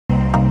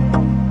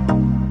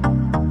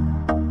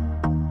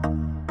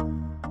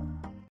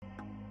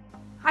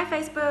Hi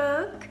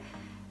Facebook!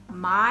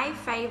 My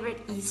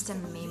favorite Easter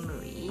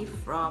memory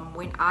from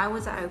when I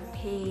was an au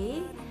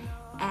pair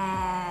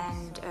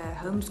and a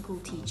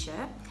homeschool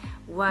teacher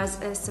was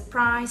a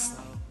surprise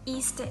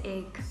Easter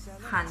egg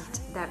hunt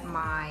that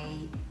my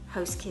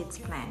host kids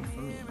planned for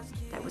me.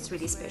 That was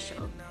really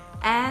special.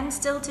 And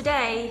still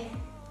today,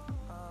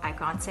 I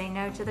can't say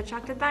no to the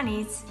chocolate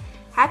bunnies.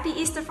 Happy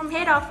Easter from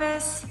head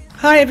office!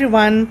 Hi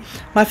everyone,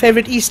 my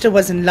favourite Easter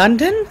was in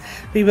London.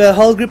 We were a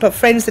whole group of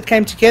friends that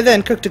came together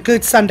and cooked a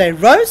good Sunday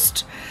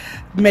roast.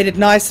 Made it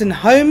nice and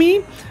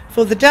homey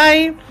for the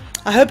day.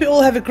 I hope you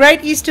all have a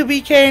great Easter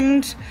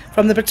weekend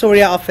from the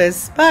Pretoria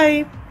office.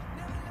 Bye!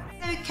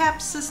 Hey CAP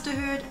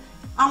Sisterhood,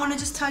 I want to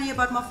just tell you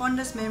about my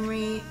fondest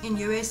memory in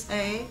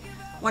USA.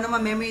 One of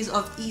my memories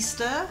of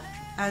Easter,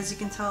 as you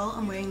can tell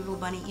I'm wearing little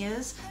bunny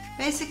ears.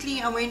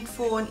 Basically I went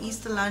for an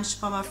Easter lunch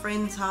by my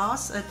friend's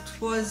house.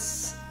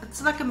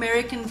 It's like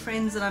American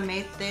friends that I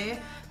met there. It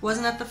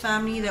wasn't at the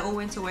family, they all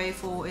went away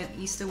for an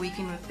Easter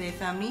weekend with their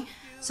family.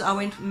 So I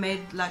went and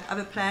made like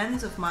other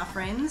plans with my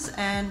friends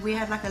and we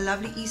had like a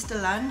lovely Easter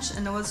lunch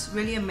and it was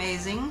really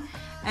amazing.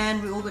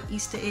 And we all got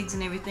Easter eggs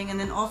and everything, and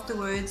then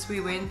afterwards we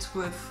went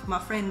with my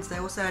friends. They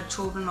also had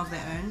children of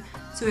their own.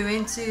 So we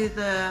went to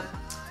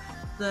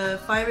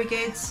the fire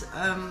brigades,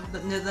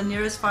 the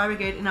nearest fire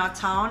brigade in our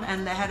town,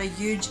 and they had a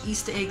huge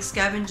Easter egg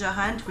scavenger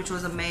hunt, which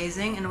was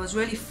amazing and it was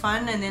really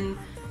fun. And then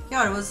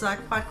yeah, it was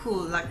like quite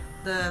cool. Like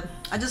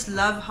I just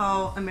love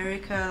how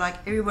America, like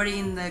everybody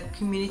in the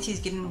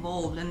communities get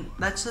involved, and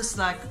that's just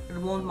like, it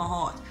warmed my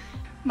heart.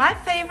 My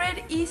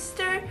favorite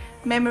Easter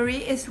memory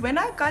is when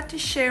I got to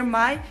share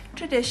my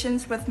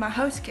traditions with my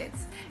host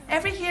kids.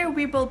 Every year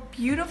we build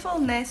beautiful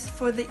nests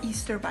for the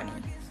Easter bunny.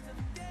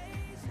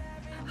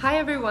 Hi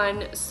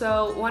everyone,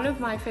 so one of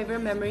my favorite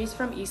memories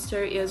from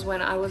Easter is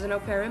when I was an au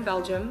pair in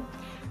Belgium.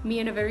 Me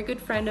and a very good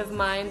friend of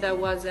mine that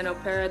was an au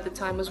pair at the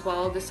time as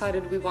well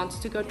decided we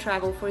wanted to go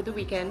travel for the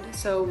weekend,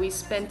 so we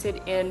spent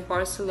it in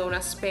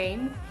Barcelona,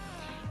 Spain.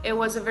 It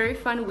was a very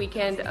fun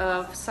weekend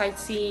of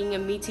sightseeing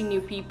and meeting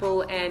new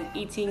people and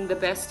eating the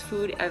best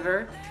food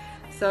ever.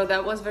 So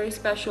that was very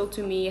special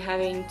to me,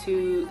 having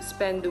to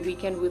spend the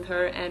weekend with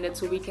her, and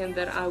it's a weekend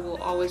that I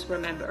will always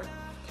remember.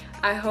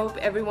 I hope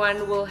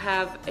everyone will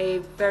have a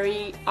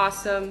very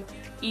awesome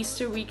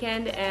Easter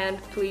weekend, and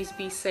please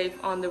be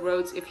safe on the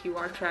roads if you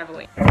are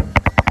traveling.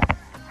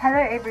 Hello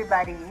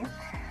everybody.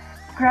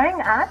 Growing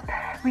up,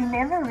 we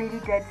never really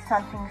did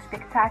something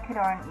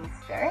spectacular on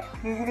Easter.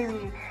 Usually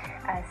we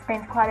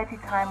spent quality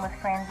time with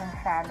friends and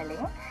family.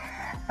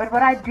 But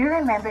what I do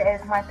remember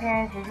is my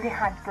parents usually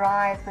had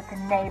drives with the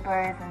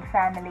neighbors and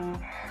family,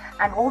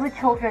 and all the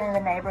children in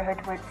the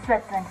neighborhood would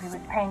sit and we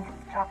would paint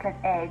chocolate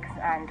eggs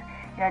and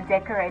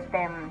decorate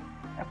them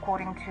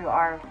according to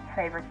our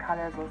favorite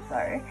colors or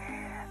so.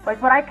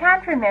 But what I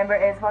can't remember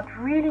is what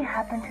really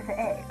happened to the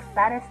eggs.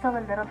 That is still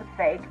a little bit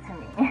vague to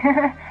me.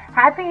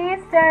 Happy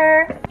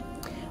Easter!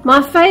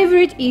 My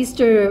favorite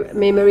Easter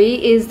memory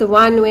is the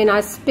one when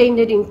I spent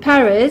it in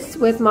Paris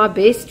with my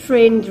best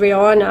friend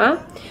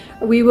Rihanna.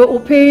 We were au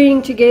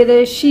pairing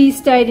together. She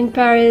stayed in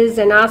Paris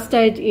and I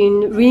stayed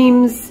in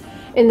Reims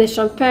in the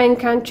Champagne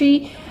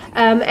country.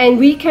 And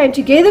we came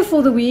together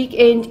for the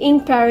weekend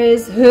in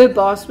Paris. Her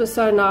boss was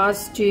so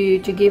nice to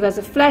give us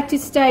a flat to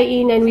stay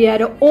in, and we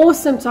had an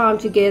awesome time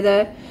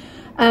together.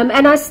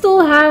 And I still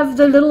have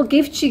the little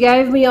gift she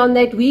gave me on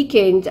that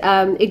weekend.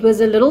 It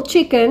was a little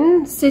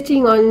chicken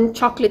sitting on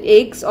chocolate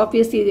eggs.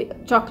 Obviously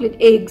chocolate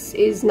eggs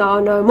is now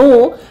no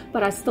more,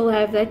 but I still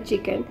have that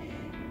chicken.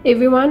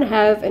 Everyone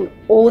have an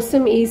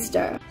awesome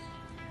Easter.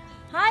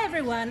 Hi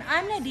everyone,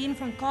 I'm Nadine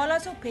from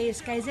Carlos Au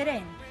Pairs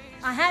KZN.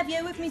 I have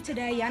here with me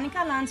today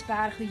Jannica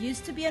Landsberg, who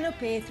used to be an au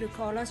pair through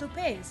Carlos Au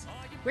Pairs.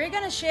 We're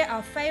going to share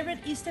our favorite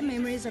Easter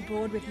memories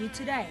abroad with you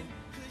today.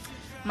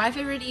 My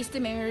favorite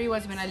Easter memory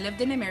was when I lived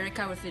in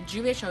America with a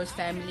Jewish host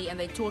family, and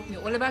they taught me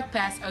all about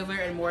Passover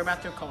and more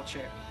about their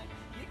culture.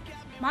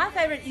 My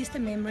favorite Easter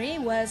memory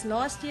was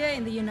last year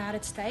in the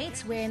United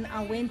States when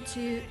I went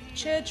to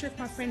church with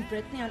my friend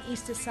Brittany on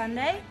Easter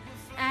Sunday,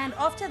 and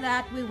after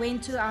that we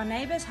went to our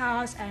neighbor's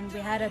house and we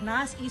had a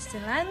nice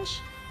Easter lunch,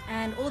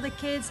 and all the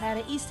kids had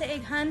an Easter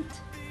egg hunt,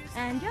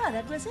 and yeah,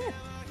 that was it.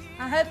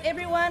 I hope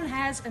everyone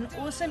has an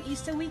awesome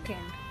Easter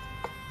weekend.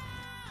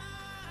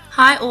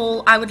 Hi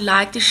all, I would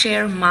like to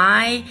share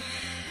my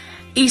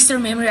Easter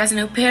memory as an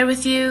au pair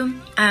with you.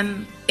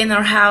 In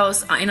our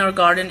house, in our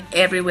garden,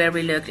 everywhere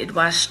we looked, it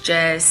was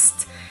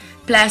just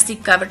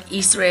plastic covered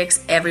Easter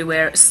eggs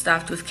everywhere,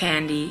 stuffed with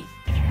candy.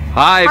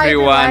 Hi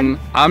everyone,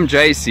 I'm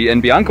JC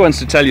and Bianca wants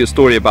to tell you a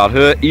story about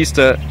her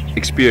Easter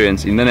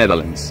experience in the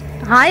Netherlands.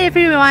 Hi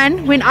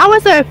everyone, when I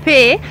was au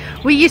pair,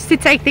 we used to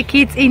take the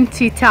kids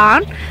into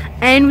town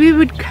and we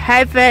would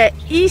have an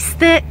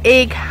Easter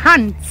egg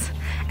hunt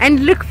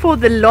and look for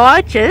the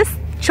largest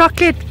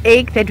chocolate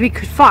egg that we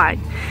could find.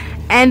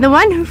 And the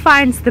one who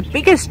finds the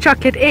biggest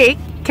chocolate egg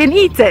can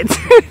eat it.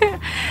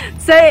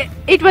 So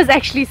it was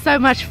actually so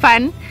much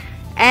fun,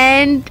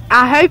 and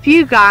I hope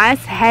you guys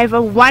have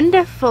a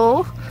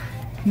wonderful,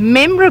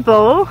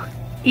 memorable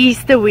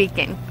Easter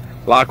weekend.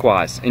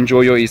 Likewise.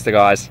 Enjoy your Easter,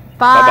 guys.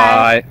 Bye.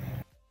 Bye-bye.